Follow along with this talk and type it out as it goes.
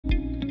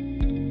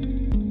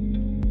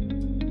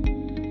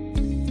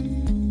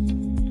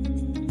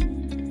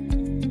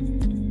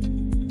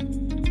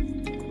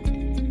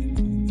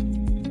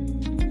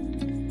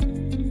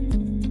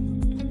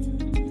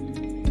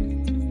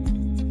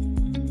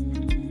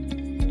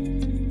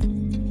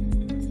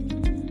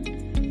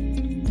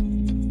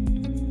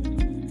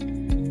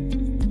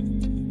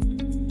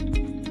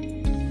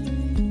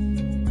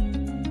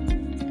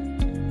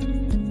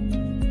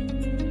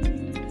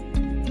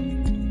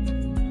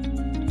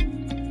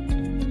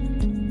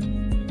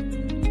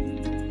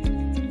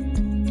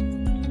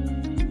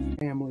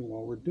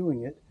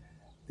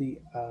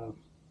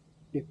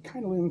it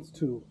kind of leans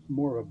to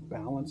more of a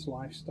balanced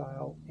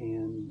lifestyle,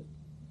 and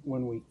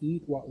when we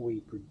eat what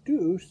we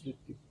produce,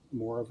 it's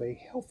more of a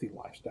healthy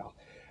lifestyle.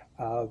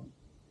 Uh,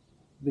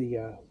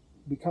 the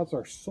Because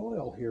our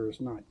soil here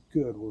is not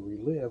good where we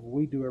live,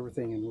 we do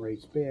everything in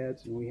raised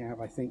beds, and we have,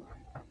 I think,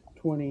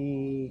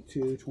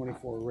 22,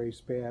 24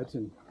 raised beds,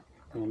 and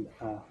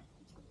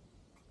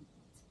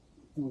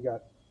we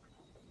got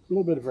a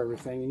little bit of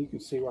everything, and you can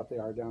see what they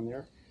are down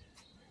there.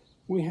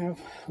 We have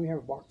we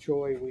have bok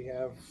choy, we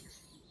have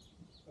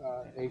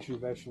Asian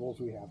vegetables,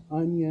 we have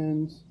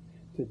onions.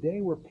 Today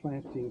we're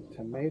planting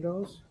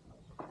tomatoes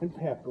and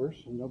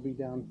peppers, and they'll be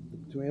down.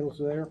 The tomatoes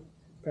there,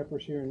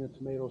 peppers here, and the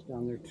tomatoes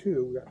down there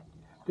too. We got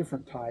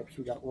different types.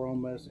 We got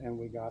Romas and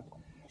we got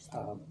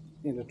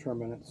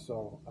indeterminates,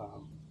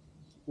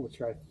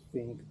 which I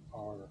think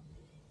our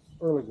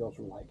early girls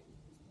were like.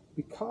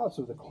 Because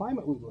of the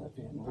climate we live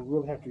in, we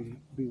really have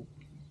to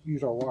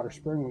use our water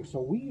sparingly.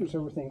 So we use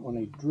everything on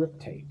a drip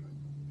tape.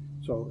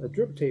 So a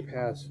drip tape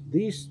has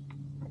these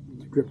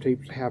drip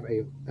tapes have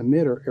a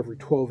emitter every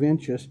 12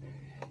 inches,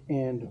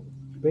 and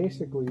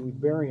basically we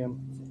bury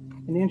them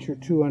an inch or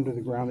two under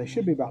the ground. They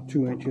should be about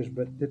 2 inches,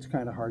 but it's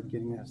kind of hard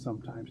getting that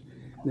sometimes.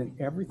 And then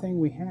everything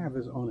we have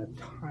is on a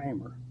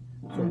timer,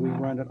 so we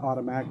run it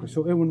automatically.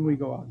 So when we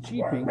go out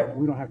jeeping,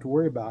 we don't have to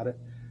worry about it.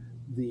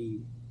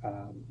 The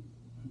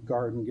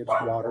garden gets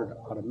watered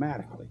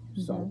automatically,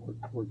 so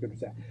we're good at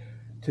that.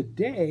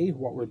 Today,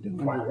 what we're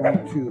doing, we're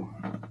going to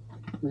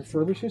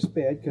refurbish this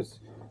bed because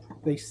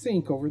they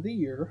sink over the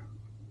year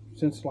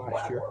since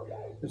last year.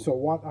 And so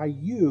what I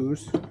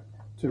use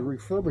to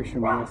refurbish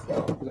them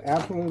with is I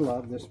absolutely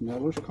love this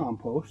Miller's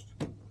compost.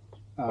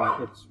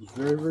 It's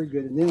very, very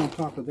good. And then on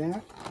top of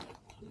that,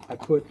 I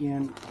put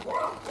in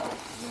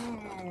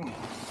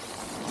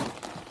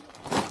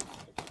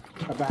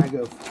a bag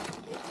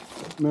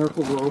of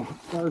Miracle-Gro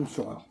garden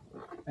soil,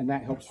 and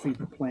that helps feed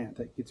the plant.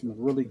 That gets them a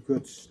really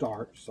good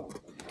start. So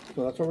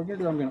that's what we're going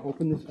to do. I'm going to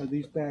open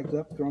these bags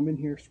up, throw them in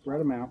here, spread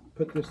them out,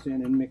 put this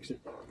in and mix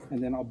it,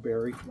 and then I'll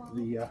bury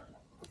the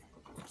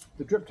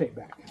drip tape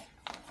back.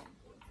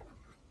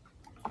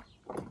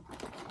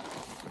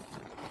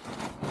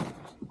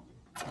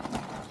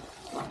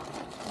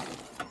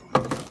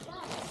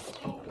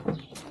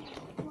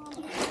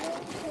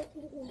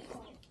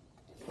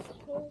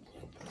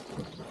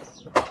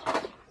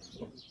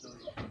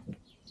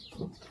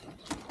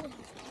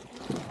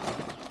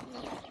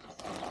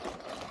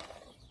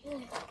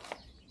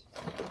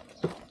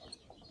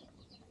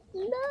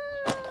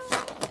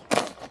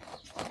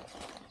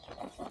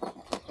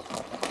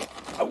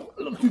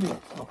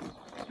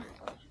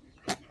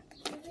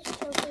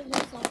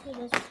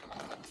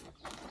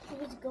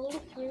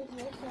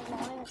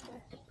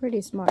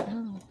 Pretty smart,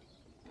 huh?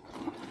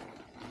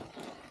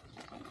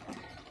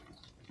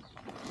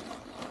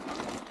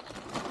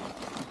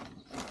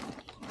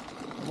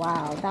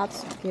 Wow,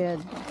 that's good.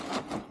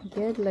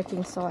 Good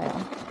looking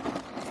soil.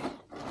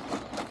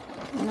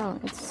 No,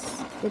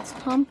 it's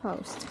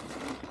compost.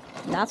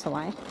 That's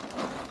why.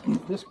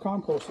 This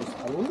compost is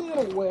a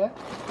little wet,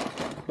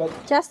 but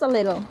just a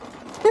little.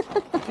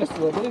 Just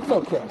a little bit.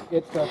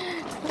 It's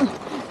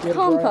okay.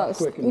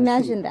 Compost.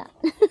 Imagine that.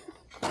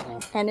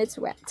 And it's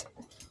wet.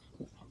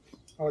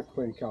 I like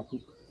playing cow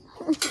poop.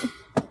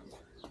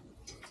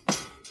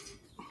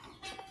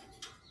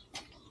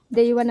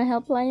 Do you want to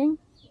help playing?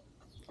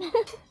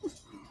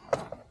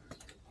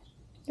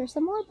 There's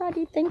some more,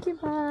 buddy. Thank you,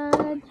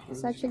 bud.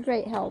 Such a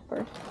great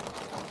helper.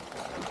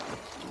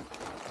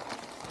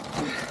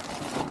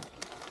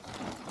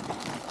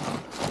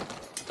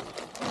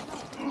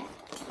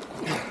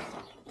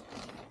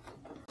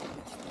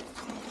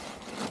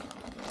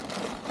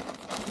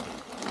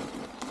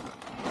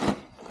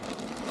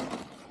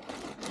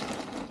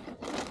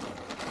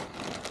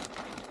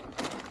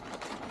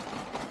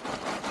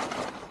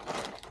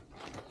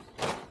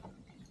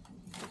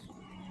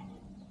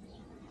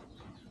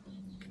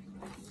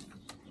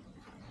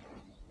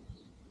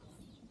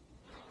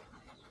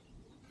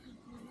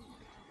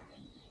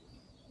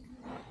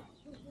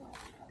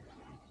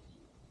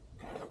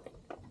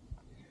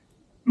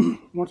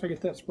 Once I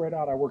get that spread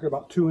out, I work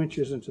about 2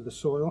 inches into the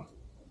soil.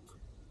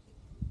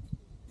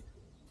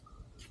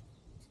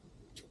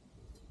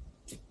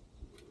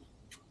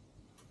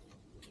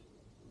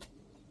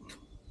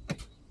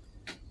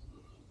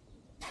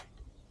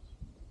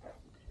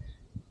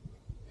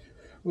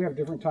 We have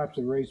different types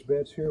of raised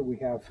beds here. We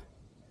have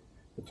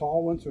the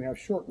tall ones, we have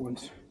short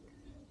ones.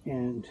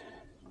 And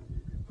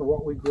for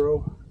what we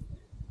grow,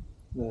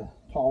 the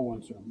tall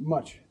ones are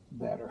much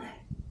better,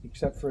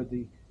 except for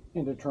the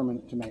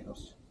indeterminate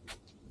tomatoes.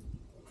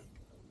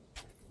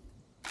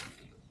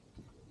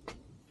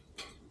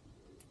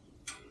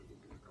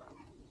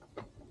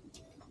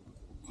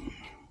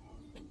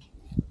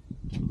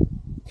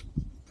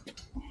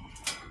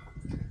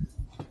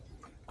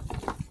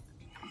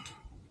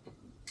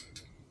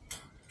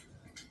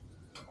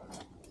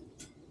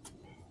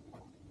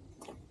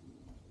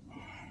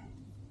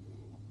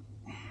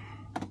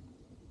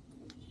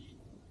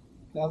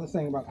 The other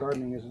thing about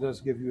gardening is it does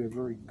give you a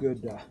very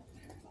good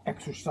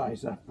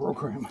exercise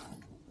program.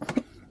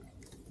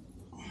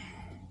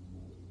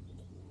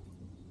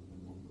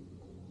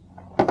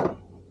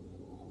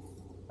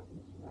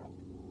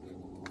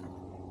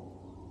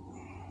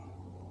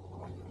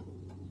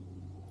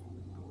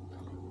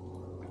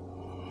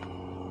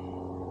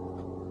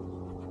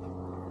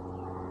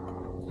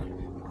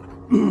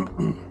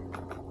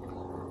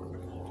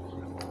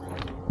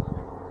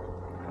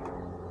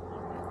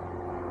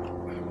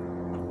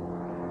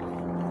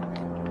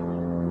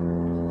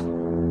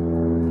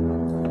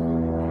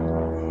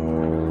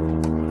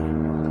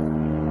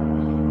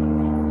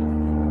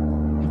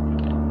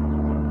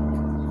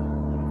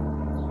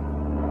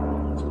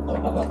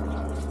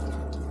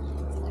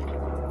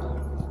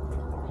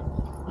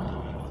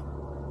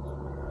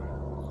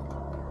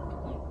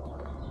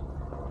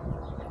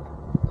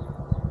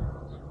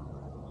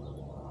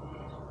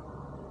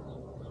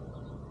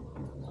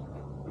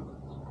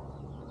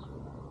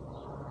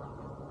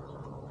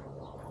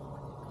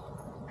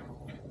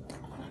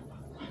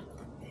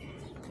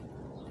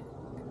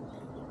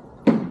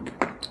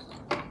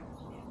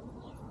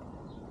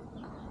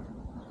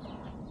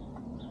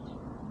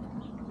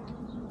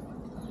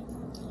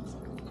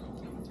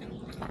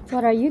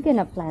 What are you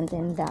gonna plant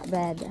in that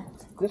bed?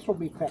 This will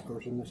be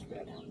peppers in this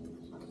bed.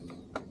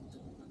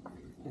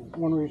 And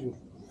one reason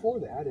for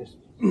that is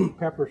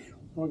peppers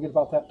don't get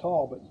about that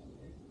tall, but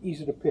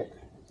easy to pick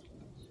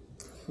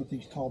with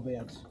these tall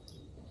beds.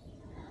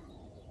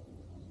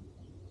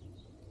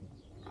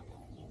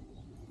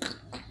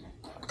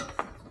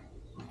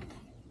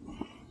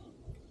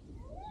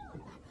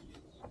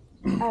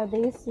 Are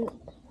these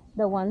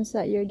the ones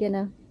that you're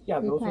gonna Yeah,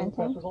 be those are the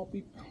planting? peppers I'll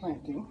be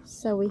planting.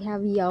 So we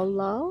have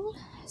yellow,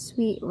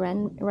 sweet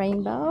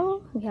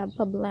rainbow, we have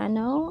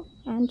poblano,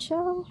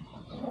 ancho,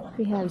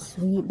 we have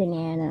sweet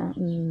banana,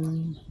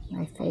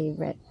 my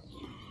favorite.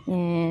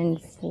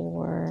 And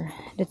for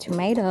the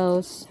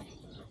tomatoes,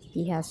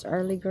 he has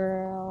early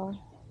girl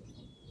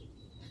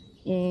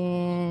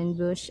and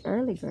bush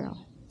early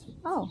girl.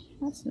 Oh,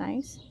 that's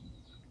nice.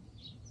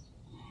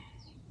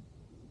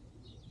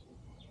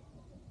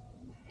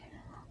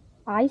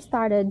 I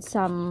started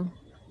some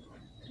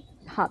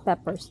hot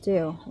peppers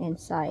too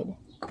inside.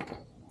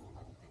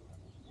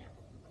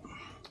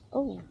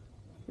 Oh,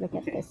 look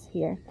at this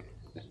here.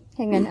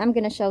 Hang on, I'm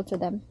gonna show to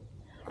them.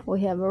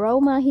 We have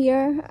Roma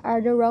here.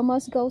 Are the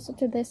Romas goes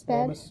to this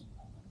bed? Roma's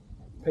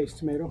paste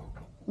tomato.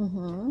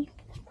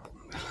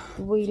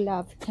 We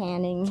love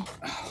canning.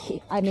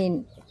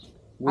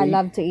 I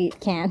love to eat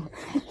can.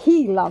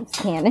 He loves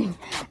canning,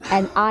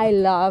 and I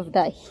love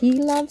that he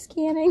loves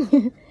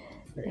canning.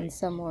 And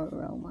some more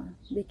Roma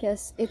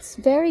because it's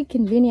very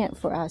convenient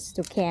for us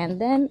to can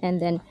them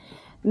and then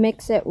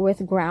mix it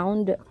with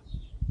ground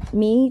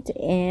meat,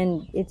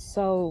 and it's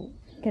so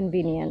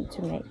convenient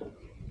to make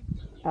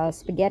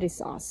spaghetti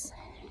sauce.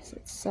 So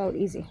it's so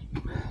easy.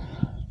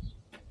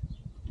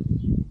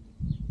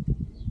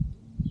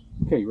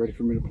 Okay, you ready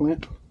for me to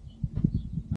plant?